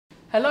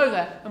Hello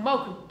there and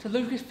welcome to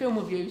Lucas Film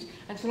Reviews,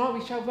 and tonight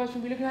the show first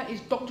we'll be looking at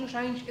is Doctor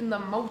Strange in the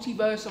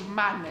Multiverse of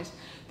Madness.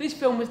 This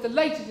film is the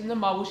latest in the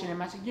Marvel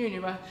Cinematic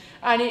Universe,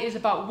 and it is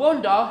about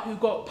Wanda who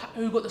got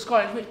the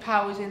Scarlet Witch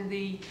powers in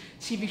the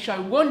TV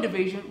show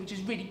WandaVision, which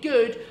is really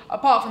good,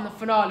 apart from the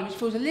finale, which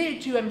feels a little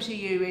too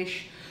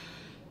MCU-ish.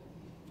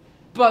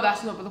 But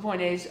that's not what the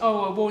point is.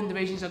 Oh, well,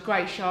 WandaVision is a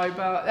great show,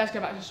 but let's go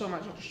back to the story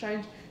about Doctor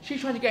Strange. She's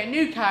trying to get a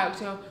new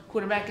character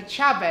called America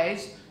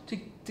Chavez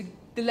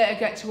to let her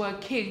get to her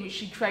kid, which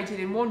she created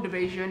in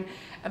WandaVision,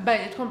 and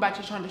Benedict Cumberbatch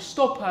is trying to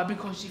stop her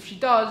because if she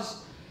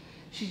does,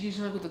 she's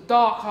using something called the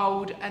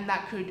Darkhold, and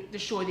that could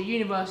destroy the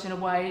universe in a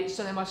way,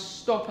 so they must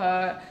stop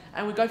her,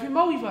 and we go through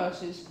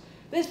multiverses.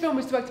 This film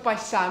was directed by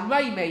Sam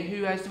Raimi,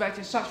 who has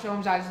directed such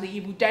films as the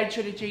Evil Dead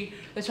trilogy,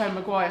 the Tobey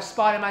Maguire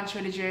Spider-Man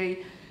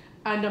trilogy,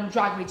 and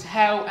Drag Me to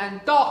Hell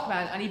and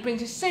Darkman, and he brings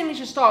his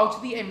signature style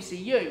to the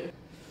MCU.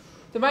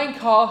 The main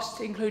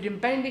cast, including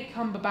Benedict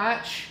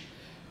Cumberbatch,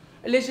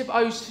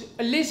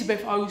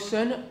 Elizabeth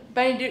Olsen,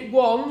 Benedict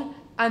Wong,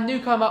 and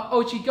newcomer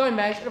Ochi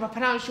Gomez, and if I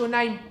pronounce your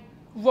name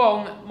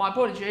wrong, my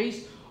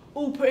apologies,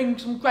 all putting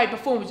some great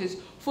performances.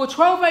 For a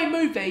 12A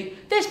movie,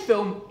 this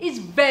film is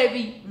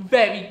very,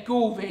 very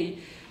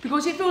gory,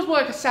 because it feels more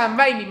like a Sam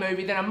Raimi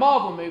movie than a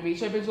Marvel movie,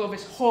 so it brings all of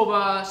this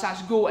horror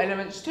 / gore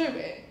elements to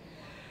it.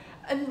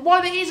 And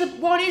while it is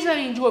an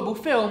enjoyable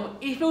film,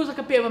 it feels like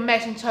a bit of a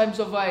mess in terms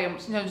of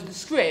the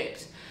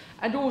script.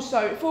 And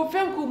also, for a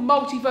film called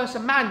Multiverse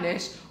of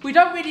Madness, we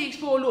don't really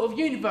explore a lot of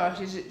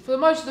universes. For the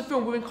most of the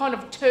film, we're in kind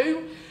of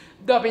two,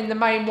 there being the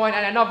main one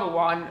and another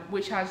one,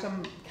 which has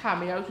some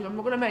cameos, which I'm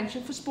not going to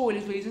mention for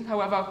spoilers reasons.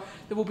 However,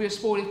 there will be a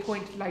spoiler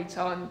point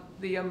later in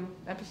the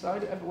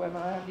episode, wherever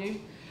I have you.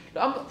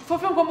 For a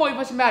film called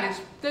Multiverse of Madness,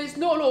 there's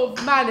not a lot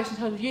of madness in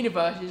terms of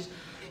universes.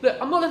 Look,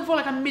 I'm not looking for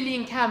like a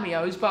million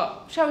cameos,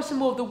 but show us some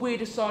more of the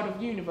weirder side of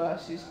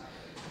universes.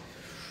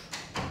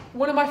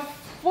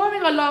 One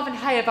thing I love and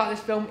hate about this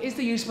film is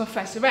the use of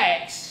Professor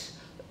X.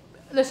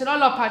 Listen, I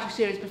love Patrick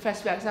Stewart as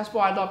Professor X, and that's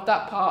why I love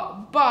that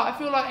part, but I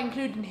feel like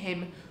including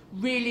him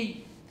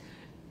really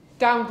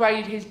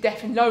downgraded his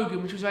death in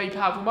Logan, which was a very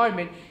powerful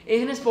moment.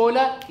 Isn't a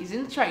spoiler, he's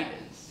in the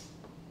trailers.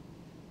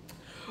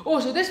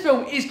 Also, this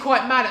film is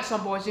quite mad at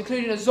some points,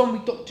 including a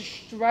zombie Doctor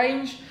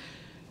Strange,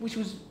 which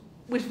was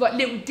like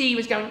little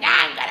demons going,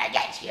 I'm gonna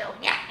get you,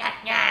 nah, nah,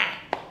 nah.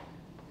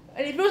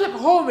 And it feels like a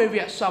horror movie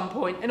at some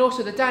point, and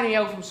also the Danny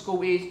Elfman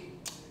score is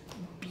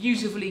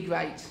beautifully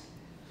great.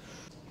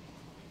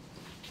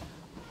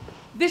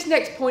 This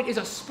next point is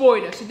a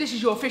spoiler, so this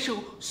is your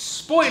official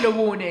spoiler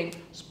warning.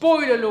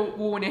 Spoiler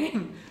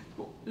warning.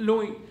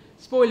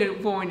 Spoiler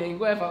warning,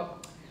 whatever.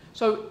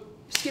 So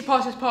skip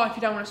past this part if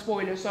you don't want a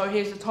spoiler, so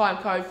here's the time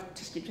code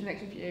to skip to the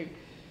next review.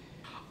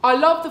 I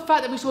love the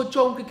fact that we saw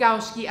John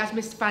Krasinski as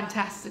Mr.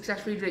 Fantastic,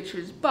 that's Reed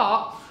Richards,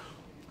 but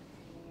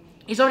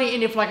he's only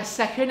in it for like a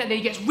second and then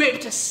he gets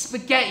ripped to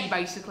spaghetti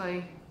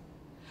basically.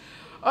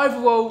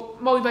 Overall,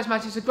 Multiverse of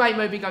Madness is a great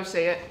movie, go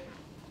see it.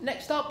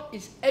 Next up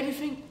is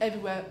Everything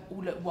Everywhere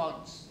All at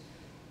Once.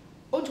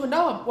 On to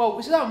another,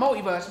 it's another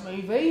multiverse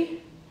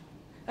movie,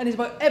 and it's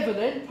about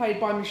Evelyn, played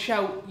by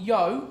Michelle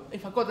Yeoh.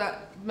 If I got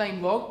that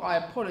name wrong, I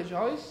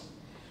apologise.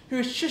 Who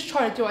is just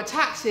trying to do her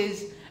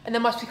taxes and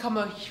then must become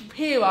a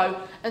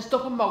hero and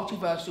stop a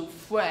multiversal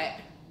threat.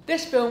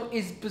 This film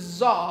is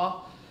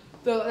bizarre.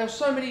 There's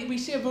so many, we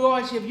see a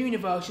variety of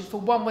universes,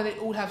 from one where they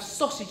all have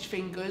sausage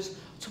fingers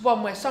to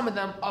one where some of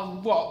them are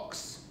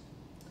rocks.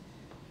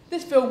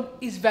 This film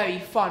is very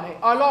funny.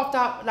 I laughed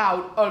out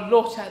loud a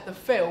lot at the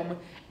film,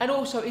 and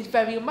also it's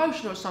very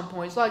emotional at some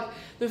points. Like,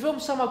 the film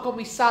somehow got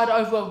me sad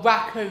over a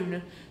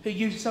raccoon who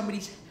used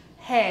somebody's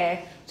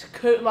hair to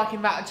cook like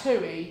in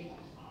Ratatouille.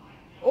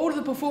 All of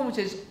the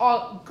performances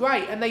are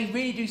great, and they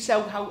really do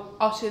sell how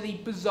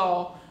utterly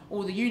bizarre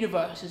all the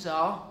universes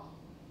are.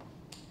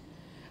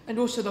 And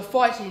also the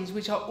fight scenes,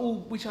 which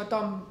are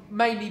done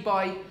mainly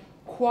by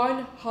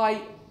Kwan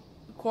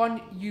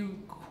Yu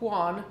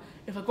Kwan.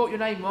 If I got your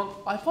name wrong,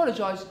 I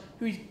apologise.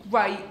 Who's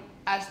great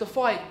as the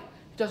fight.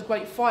 He does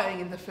great fighting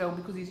in the film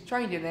because he's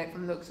trained in it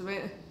from the looks of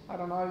it. I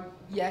don't know.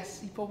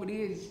 Yes, he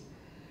probably is.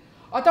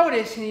 I don't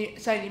want to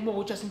say any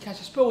more just in case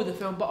I spoil the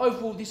film, but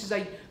overall this is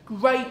a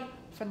great,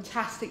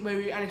 fantastic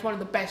movie, and it's one of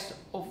the best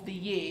of the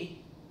year.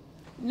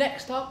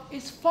 Next up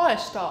is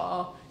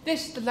Firestarter.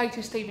 This is the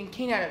latest Stephen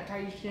King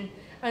adaptation,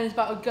 and it's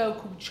about a girl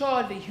called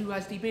Charlie who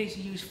has the ability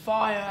to use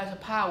fire as a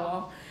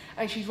power,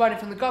 and she's running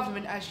from the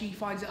government as she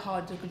finds it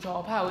hard to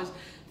control her powers.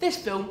 This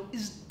film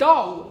is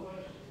dull.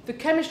 The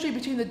chemistry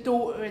between the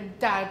daughter and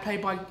dad,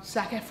 played by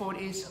Zac Efron,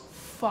 is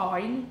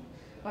fine.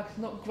 Like, it's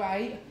not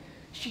great.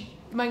 The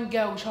main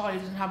girl, Charlie,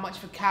 doesn't have much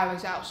of a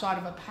character outside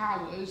of her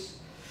powers.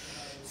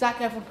 Zac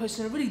Efron puts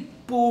in a really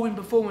boring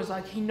performance,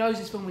 like he knows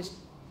this film is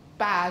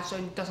bad, so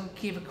he doesn't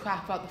give a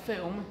crap about the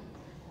film.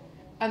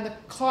 And the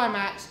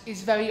climax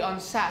is very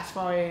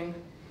unsatisfying.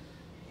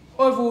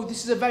 Overall,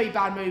 this is a very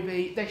bad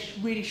movie. They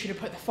really should have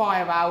put the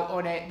fire out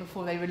on it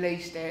before they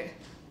released it.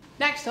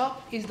 Next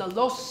up is The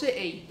Lost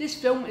City. This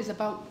film is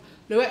about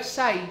Louette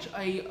Sage,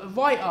 a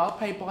writer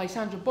played by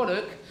Sandra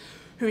Bullock,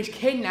 who is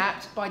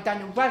kidnapped by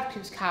Daniel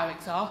Radcliffe's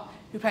character,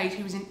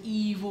 who was an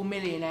evil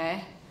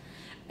millionaire,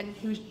 and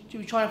who's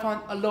trying to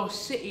find a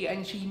lost city,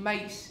 and he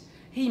makes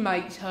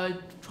her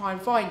try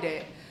and find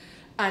it.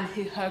 And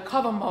her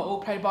cover model,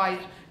 played by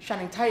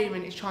Channing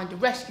Tatum, is trying to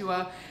rescue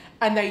her,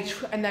 and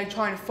they're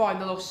trying to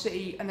find the lost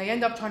city, and they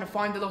end up trying to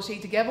find the lost city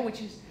together,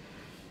 which is,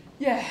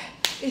 yeah,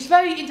 it's a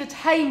very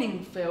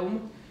entertaining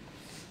film.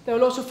 There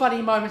were lots of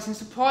funny moments and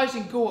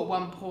surprising gore at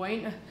one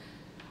point.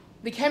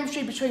 The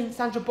chemistry between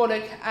Sandra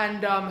Bullock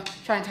and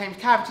Channing Tatum's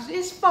characters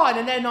is fun,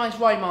 and they're a nice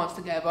romance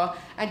together.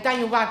 And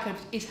Daniel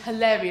Radcliffe is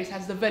hilarious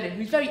as the villain,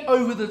 who's very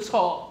over the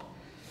top.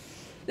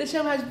 This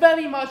film has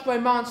very much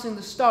Romancing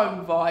the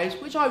Stone vibes,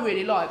 which I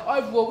really like.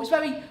 Overall, it's a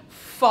very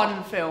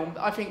fun film.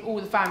 I think all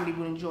the family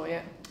will enjoy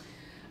it.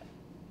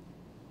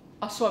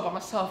 I saw it by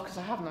myself because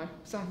I have no.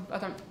 So I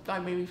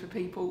don't movie for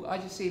people. I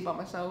just see it by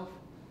myself.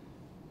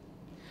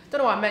 Don't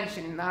know why I'm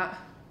mentioning that.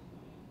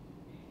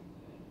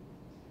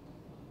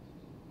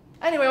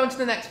 Anyway, on to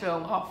the next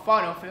film, our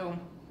final film,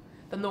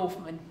 The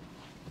Northman.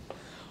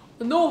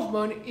 The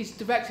Northman is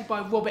directed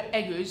by Robert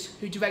Eggers,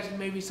 who directed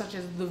movies such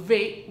as The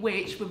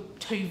Witch, with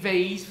 2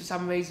 V's for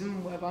some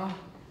reason, whatever,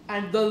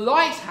 and The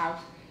Lighthouse.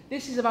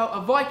 This is about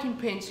a Viking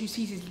prince who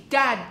sees his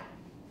dad,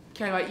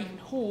 played by Ethan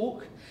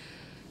Hawke,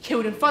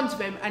 killed in front of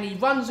him, and he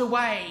runs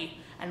away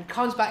and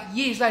comes back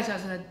years later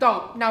as an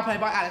adult, now played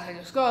by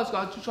Alexander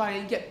Skarsgård, to try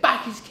and get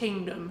back his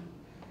kingdom.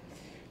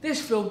 This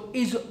film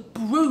is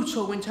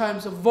brutal in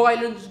terms of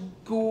violence,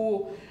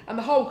 gore, and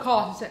the whole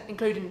cast,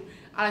 including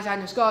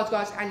Alexander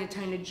Skarsgård, Anya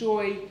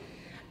Taylor-Joy,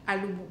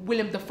 and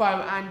Willem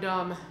Dafoe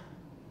and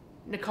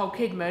Nicole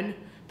Kidman,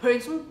 put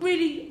in some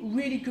really,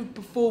 really good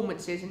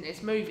performances in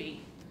this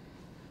movie.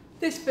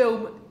 This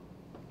film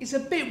is a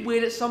bit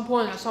weird at some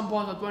point. At some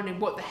point I was wondering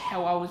what the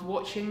hell I was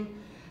watching,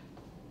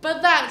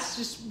 but that's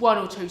just 1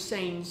 or 2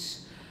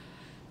 scenes.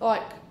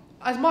 Like,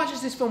 as much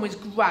as this film is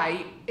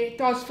great, it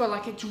does feel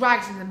like it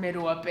drags in the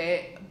middle a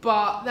bit,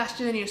 but that's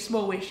just only a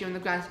small issue in the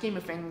grand scheme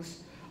of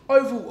things.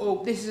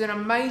 Overall, this is an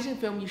amazing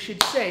film you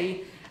should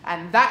see,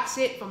 and that's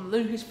it from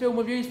Lucas Film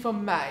Reviews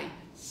from May.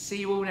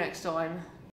 See you all next time.